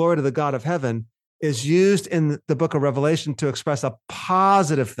gave glory to the God of heaven, is used in the book of Revelation to express a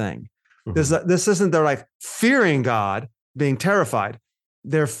positive thing. This isn't they're like fearing God, being terrified.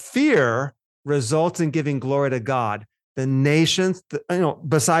 Their fear results in giving glory to God. The nations,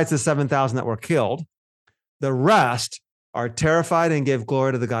 besides the 7,000 that were killed, the rest are terrified and give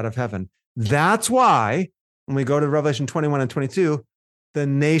glory to the God of heaven. That's why when we go to Revelation 21 and 22, the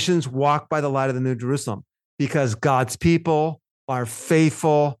nations walk by the light of the New Jerusalem, because God's people are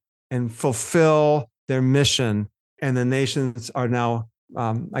faithful and fulfill their mission. And the nations are now,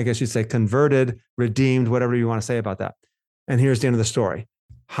 I guess you'd say, converted, redeemed, whatever you want to say about that. And here's the end of the story.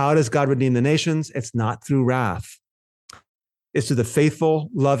 How does God redeem the nations? It's not through wrath. It's through the faithful,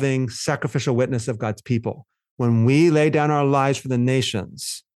 loving, sacrificial witness of God's people. When we lay down our lives for the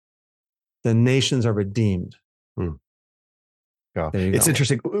nations are redeemed. Yeah. It's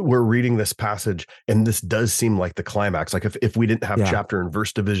interesting. We're reading this passage, and this does seem like the climax. Like if we didn't have chapter and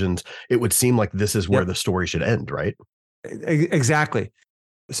verse divisions, it would seem like this is where the story should end, right? Exactly.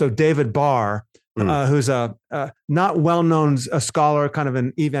 So David Barr, who's a not well-known scholar, kind of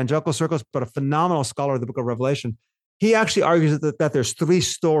in evangelical circles, but a phenomenal scholar of the book of Revelation, he actually argues that there's three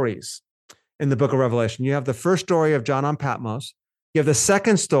stories in the book of Revelation. You have the first story of John on Patmos. You have the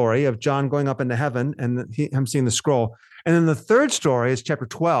second story of John going up into heaven and him seeing the scroll. And then the third story is chapter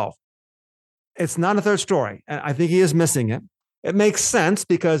 12. It's not a third story. And I think he is missing it. It makes sense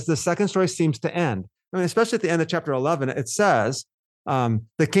because the second story seems to end. I mean, especially at the end of chapter 11, it says,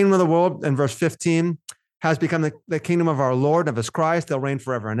 the kingdom of the world, in verse 15, has become the kingdom of our Lord and of his Christ. They'll reign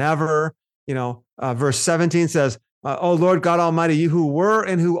forever and ever. Verse 17 says, "O Lord God Almighty, you who were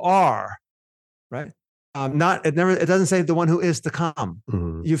and who are," right? It doesn't say the one who is to come.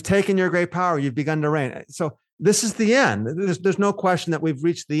 Mm-hmm. You've taken your great power. You've begun to reign. So this is the end. There's no question that we've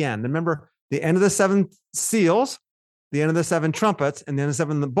reached the end. Remember, the end of the seven seals, the end of the seven trumpets, and the end of the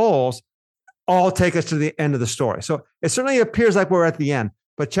seven bowls all take us to the end of the story. So it certainly appears like we're at the end.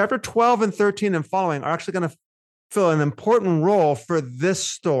 But chapter 12 and 13 and following are actually going to fill an important role for this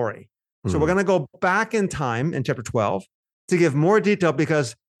story. Mm-hmm. So we're going to go back in time in chapter 12 to give more detail,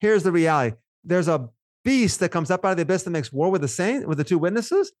 because here's the reality. There's a beast that comes up out of the abyss that makes war with the two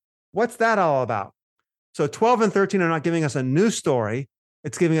witnesses. What's that all about? So 12 and 13 are not giving us a new story.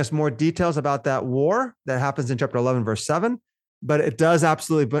 It's giving us more details about that war that happens in chapter 11, verse 7. But it does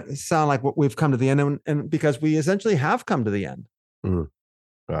absolutely sound like we've come to the end, and because we essentially have come to the end. Mm.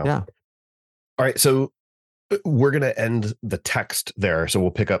 Wow. Yeah. All right. So we're going to end the text there. So we'll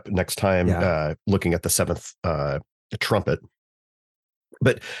pick up next time looking at the seventh trumpet.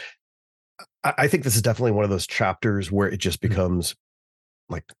 But I think this is definitely one of those chapters where it just becomes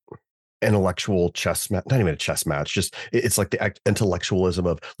like intellectual chess match, not even a chess match, just it's like the intellectualism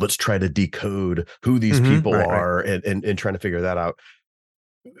of let's try to decode who these people are. And trying to figure that out.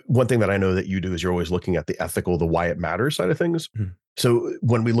 One thing that I know that you do is you're always looking at the ethical, the why it matters side of things. Mm-hmm. So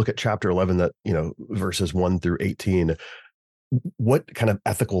when we look at chapter 11, that, verses 1 through 18, what kind of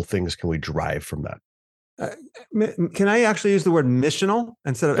ethical things can we derive from that? Can I actually use the word missional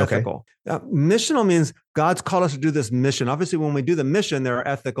instead of ethical? Missional means God's called us to do this mission. Obviously, when we do the mission, there are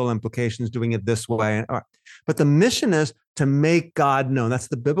ethical implications doing it this way. But the mission is to make God known. That's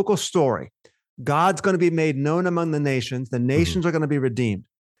the biblical story. God's going to be made known among the nations. The nations are going to be redeemed.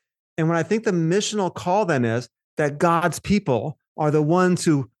 And what I think the missional call then is that God's people are the ones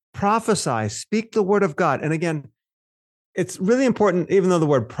who prophesy, speak the word of God. And again, it's really important, even though the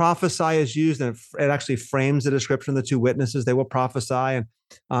word prophesy is used and it actually frames the description of the two witnesses. They will prophesy,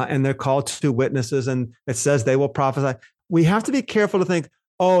 and they're called two witnesses, and it says they will prophesy. We have to be careful to think,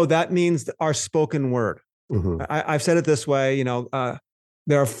 oh, that means our spoken word. Mm-hmm. I've said it this way,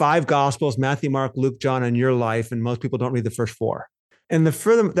 there are 5 gospels, Matthew, Mark, Luke, John, and your life, and most people don't read the first 4. And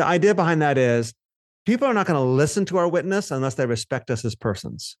the idea behind that is people are not going to listen to our witness unless they respect us as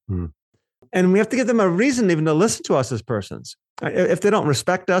persons. Mm-hmm. And we have to give them a reason even to listen to us as persons. If they don't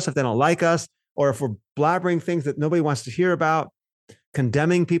respect us, if they don't like us, or if we're blabbering things that nobody wants to hear about,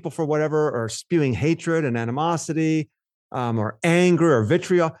 condemning people for whatever, or spewing hatred and animosity, or anger or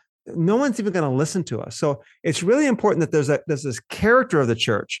vitriol, no one's even going to listen to us. So it's really important that there's this character of the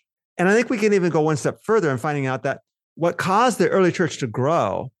church. And I think we can even go one step further in finding out that what caused the early church to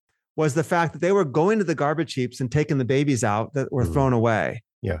grow was the fact that they were going to the garbage heaps and taking the babies out that were thrown away.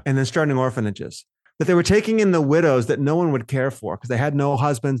 Yeah. And then starting orphanages, that they were taking in the widows that no one would care for because they had no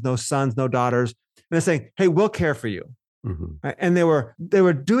husbands, no sons, no daughters. And they're saying, hey, we'll care for you. Mm-hmm. Right? And they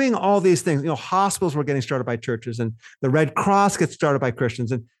were doing all these things. Hospitals were getting started by churches, and the Red Cross gets started by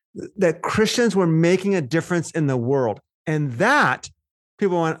Christians, and that Christians were making a difference in the world. And that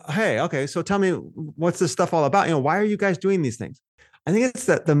people went, hey, okay, so tell me, what's this stuff all about? Why are you guys doing these things? I think it's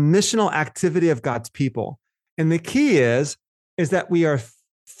that the missional activity of God's people. And the key is that we are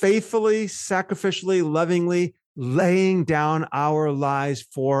faithfully, sacrificially, lovingly laying down our lives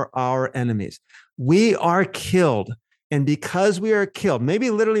for our enemies. We are killed. And because we are killed, maybe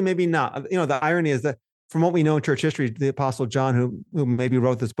literally, maybe not, the irony is that from what we know in church history, the Apostle John, who maybe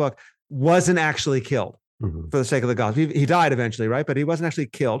wrote this book, wasn't actually killed for the sake of the gospel. He died eventually, right? But he wasn't actually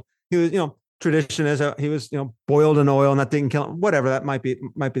killed. He was, tradition is he was, boiled in oil and that didn't kill him. Whatever that might be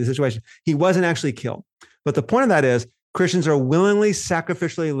the situation. He wasn't actually killed. But the point of that is Christians are willingly,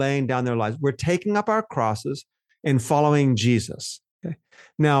 sacrificially laying down their lives. We're taking up our crosses and following Jesus. Okay.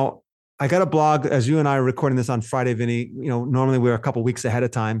 Now, I got a blog as you and I are recording this on Friday, Vinny. Normally we're a couple weeks ahead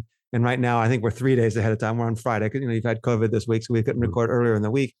of time. And right now, I think we're 3 days ahead of time. We're on Friday because you've had COVID this week, so we couldn't record earlier in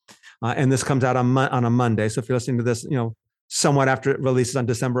the week. And this comes out on a Monday. So if you're listening to this, somewhat after it releases on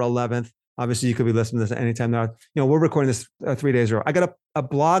December 11th, obviously you could be listening to this at any time. Now, we're recording this 3 days early. I got a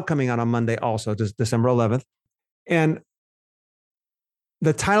blog coming out on Monday, also just December 11th, and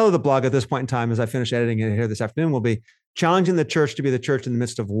the title of the blog at this point in time, as I finish editing it here this afternoon, will be "Challenging the Church to be the Church in the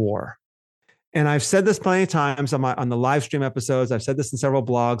Midst of War." And I've said this plenty of times on the live stream episodes. I've said this in several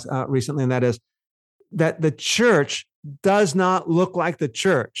blogs recently, and that is that the church does not look like the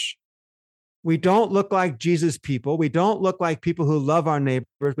church. We don't look like Jesus people. We don't look like people who love our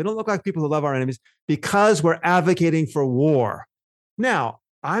neighbors. We don't look like people who love our enemies because we're advocating for war. Now,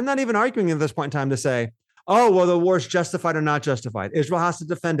 I'm not even arguing at this point in time to say, oh, well, the war's justified or not justified. Israel has to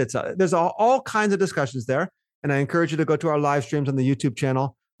defend itself. There's all kinds of discussions there. And I encourage you to go to our live streams on the YouTube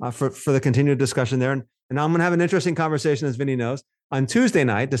channel for the continued discussion there. And I'm going to have an interesting conversation, as Vinny knows, on Tuesday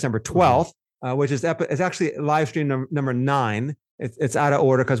night, December 12th, which is it's actually live stream number 9. It's out of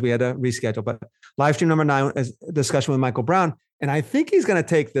order because we had to reschedule. But live stream number 9 is a discussion with Michael Brown. And I think he's going to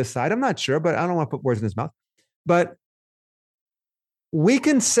take this side. I'm not sure, but I don't want to put words in his mouth. But we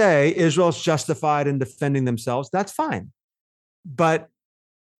can say Israel's justified in defending themselves. That's fine. But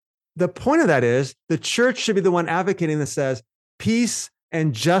the point of that is the church should be the one advocating that says peace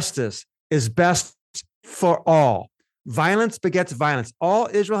and justice is best for all. Violence begets violence. All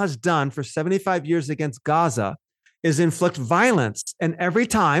Israel has done for 75 years against Gaza is inflict violence. And every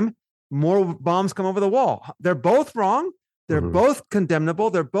time more bombs come over the wall, they're both wrong. They're both condemnable.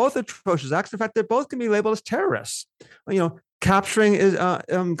 They're both atrocious acts. In fact, they both can be labeled as terrorists. Capturing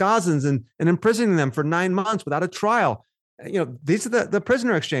Gazans and imprisoning them for 9 months without a trial. These are the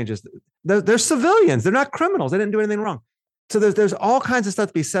prisoner exchanges. They're civilians. They're not criminals. They didn't do anything wrong. So there's all kinds of stuff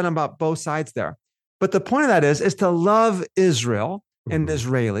to be said about both sides there. But the point of that is to love Israel and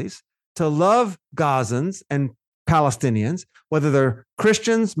Israelis, to love Gazans and Palestinians, whether they're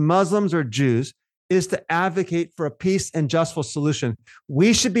Christians, Muslims, or Jews, is to advocate for a peace and justful solution.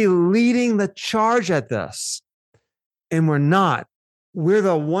 We should be leading the charge at this. And we're not. We're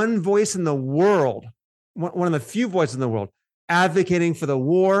the one voice in the world, one of the few voices in the world, advocating for the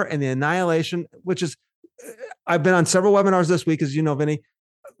war and the annihilation, which is, I've been on several webinars this week, as you know, Vinny,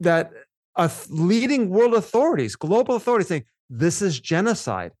 that leading world authorities, global authorities saying, this is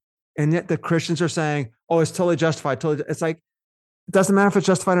genocide. And yet the Christians are saying, oh, it's totally justified. It's like, it doesn't matter if it's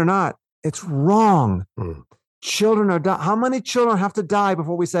justified or not. It's wrong. Children are how many children have to die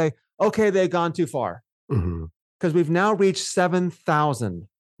before we say, okay, they've gone too far? Because we've now reached 7,000.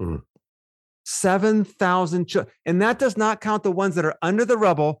 7,000 children. And that does not count the ones that are under the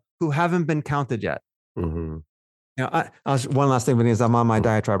rubble who haven't been counted yet. One last thing, Vinny, is I'm on my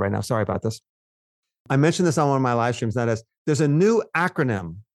diatribe right now. Sorry about this. I mentioned this on one of my live streams. That is, there's a new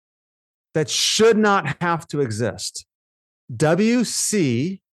acronym that should not have to exist.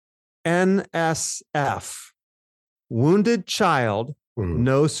 WCNSF. Wounded child,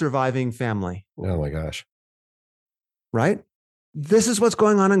 no surviving family. Oh my gosh. Right? This is what's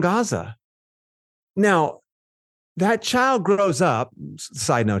going on in Gaza. Now, that child grows up,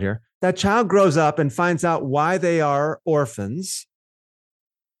 side note here, that child grows up and finds out why they are orphans.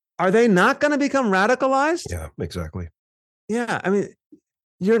 Are they not going to become radicalized? Yeah, exactly. Yeah, I mean,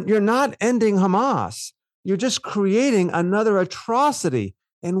 you're not ending Hamas. You're just creating another atrocity.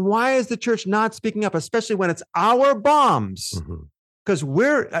 And why is the church not speaking up, especially when it's our bombs? Because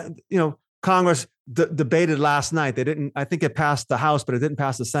we're, Congress debated last night. They didn't, I think it passed the House, but it didn't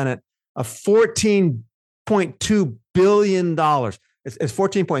pass the Senate, a $14.2 billion. It's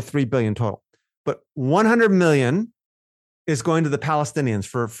 14.3 billion total, but 100 million is going to the Palestinians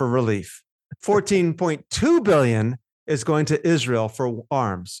for relief. 14.2 billion is going to Israel for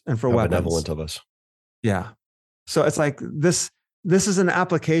arms and for weapons. Benevolent of us. Yeah. So it's like this is an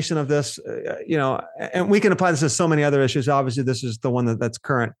application of this, and we can apply this to so many other issues. Obviously, this is the one that's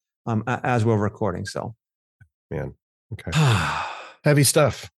current as we're recording. So, man, okay, heavy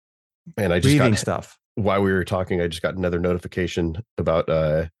stuff. Man, I just reading got stuff. While we were talking, I just got another notification about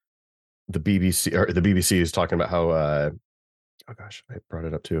the BBC, or the BBC is talking about how, oh gosh, I brought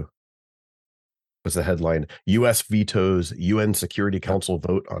it up too. Was the headline: U.S. vetoes UN Security Council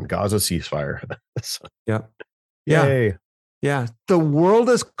vote on Gaza ceasefire. So, yeah. Yay. Yeah. The world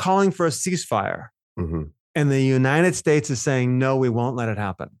is calling for a ceasefire. Mm-hmm. And the United States is saying, no, we won't let it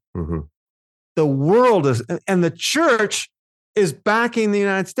happen. Mm-hmm. The world is, and the church is backing the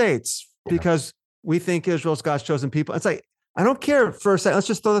United States because we think Israel's God's chosen people. It's like, I don't care for a second. Let's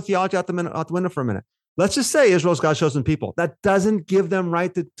just throw the theology out the window for a minute. Let's just say Israel's God's chosen people. That doesn't give them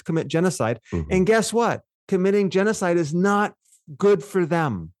right to commit genocide. Mm-hmm. And guess what? Committing genocide is not good for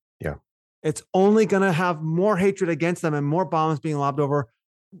them. Yeah. It's only going to have more hatred against them and more bombs being lobbed over.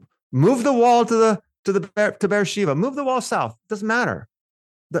 Move the wall to Beersheba. Move the wall south. Doesn't matter.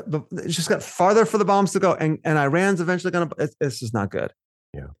 It's just got farther for the bombs to go. And Iran's eventually going to, this is not good.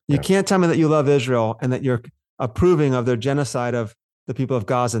 Yeah. You can't tell me that you love Israel and that you're approving of their genocide of the people of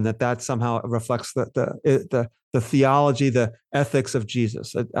Gaza, and that somehow reflects the theology, the ethics of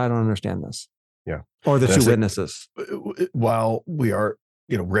Jesus. I don't understand this. Yeah. Or the two witnesses. While we are,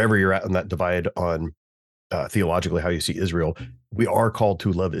 wherever you're at on that divide on theologically how you see Israel, we are called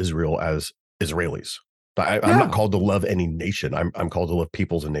to love Israel as Israelis. I'm not called to love any nation. I'm called to love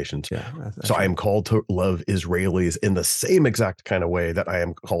peoples and nations. Yeah, so I am called to love Israelis in the same exact kind of way that I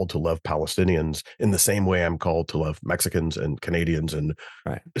am called to love Palestinians, in the same way I'm called to love Mexicans and Canadians and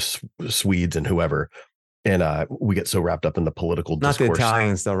Swedes and whoever. And we get so wrapped up in the political discourse. Not the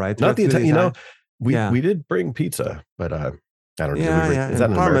Italians though, right? Not the Italians. We did bring pizza, but I don't know. Yeah. Is that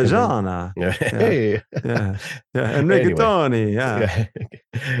an Parmesan? Hey. Yeah. And rigatoni. Yeah.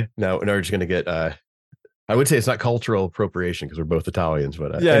 No, we're just going to get... I would say it's not cultural appropriation because we're both Italians,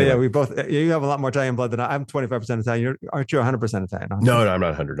 but anyway. We both. You have a lot more Italian blood than I'm 25% Italian. Aren't you 100% Italian? No, I'm not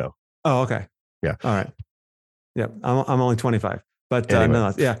 100. No. Oh, okay. Yeah. All right. Yeah, I'm only 25, but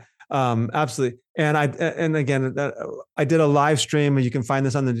anyway. absolutely. And again, I did a live stream. You can find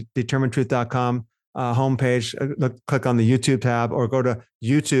this on the determinedtruth.com homepage. Click on the YouTube tab, or go to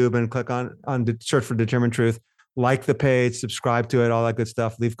YouTube and click on search for Determined Truth. Like the page, subscribe to it, all that good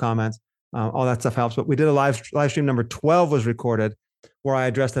stuff. Leave comments. All that stuff helps. But we did a live stream. Number 12 was recorded, where I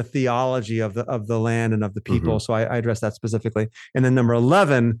addressed the theology of the land and of the people. Mm-hmm. So I addressed that specifically. And then number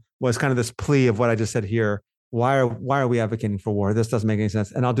 11 was kind of this plea of what I just said here. Why are we advocating for war? This doesn't make any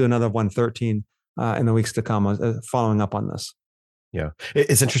sense. And I'll do another 113 in the weeks to come, following up on this. Yeah,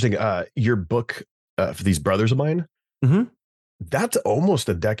 it's interesting. Your book for these brothers of mine, mm-hmm. that's almost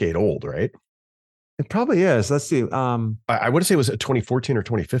a decade old, right? It probably is. Let's see. I would say it was 2014 or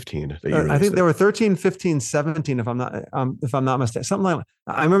 2015. I think there were 13, 15, 17, if I'm not mistaken. Something like that.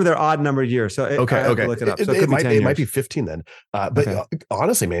 I remember they're odd numbered years. So okay. Look it up. So it might be 15 then. But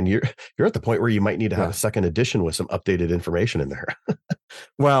honestly, man, you're at the point where you might need to have a second edition with some updated information in there.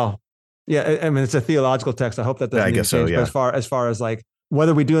 Well, yeah. I mean, it's a theological text. I hope that doesn't change. So, yeah. But as far as like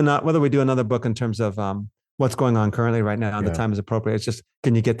whether we do another book in terms of what's going on currently right now, and the time is appropriate. It's just,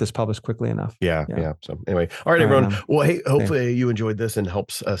 can you get this published quickly enough? Yeah. So anyway, all right, everyone. Well, hey, hopefully you enjoyed this and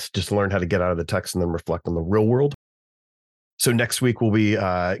helps us just learn how to get out of the text and then reflect on the real world. So next week we'll be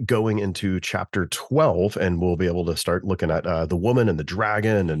going into chapter 12, and we'll be able to start looking at the woman and the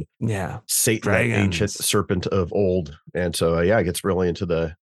dragon and Satan, that ancient serpent of old. And so it gets really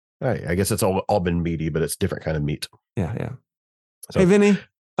into I guess it's all been meaty, but it's different kind of meat. Yeah. So, hey, Vinny,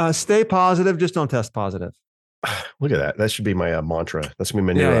 stay positive. Just don't test positive. Look at that. That should be my mantra. That's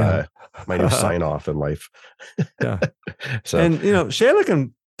gonna be my new sign off in life. Yeah. So, and Shayla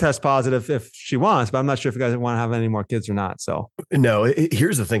can test positive if she wants, but I'm not sure if you guys want to have any more kids or not. So no,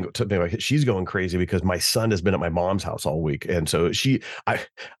 here's the thing. She's going crazy because my son has been at my mom's house all week, and so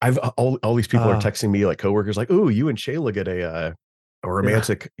I've all these people are texting me, like coworkers, like, "Oh, you and Shayla get a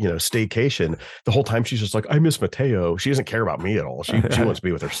romantic, staycation." The whole time she's just like, "I miss Mateo." She doesn't care about me at all. She wants to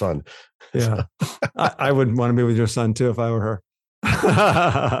be with her son. Yeah. I would want to be with your son too if I were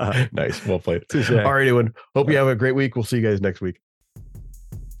her. Nice. Well played. Touché. All right, everyone. Hope you have a great week. We'll see you guys next week.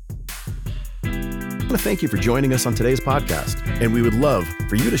 I want to thank you for joining us on today's podcast, and we would love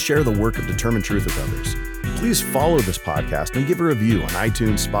for you to share the work of Determined Truth with others. Please follow this podcast and give a review on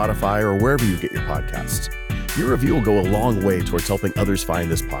iTunes, Spotify, or wherever you get your podcasts. Your review will go a long way towards helping others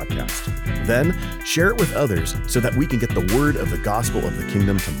find this podcast. Then share it with others so that we can get the word of the gospel of the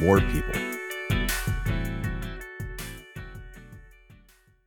kingdom to more people.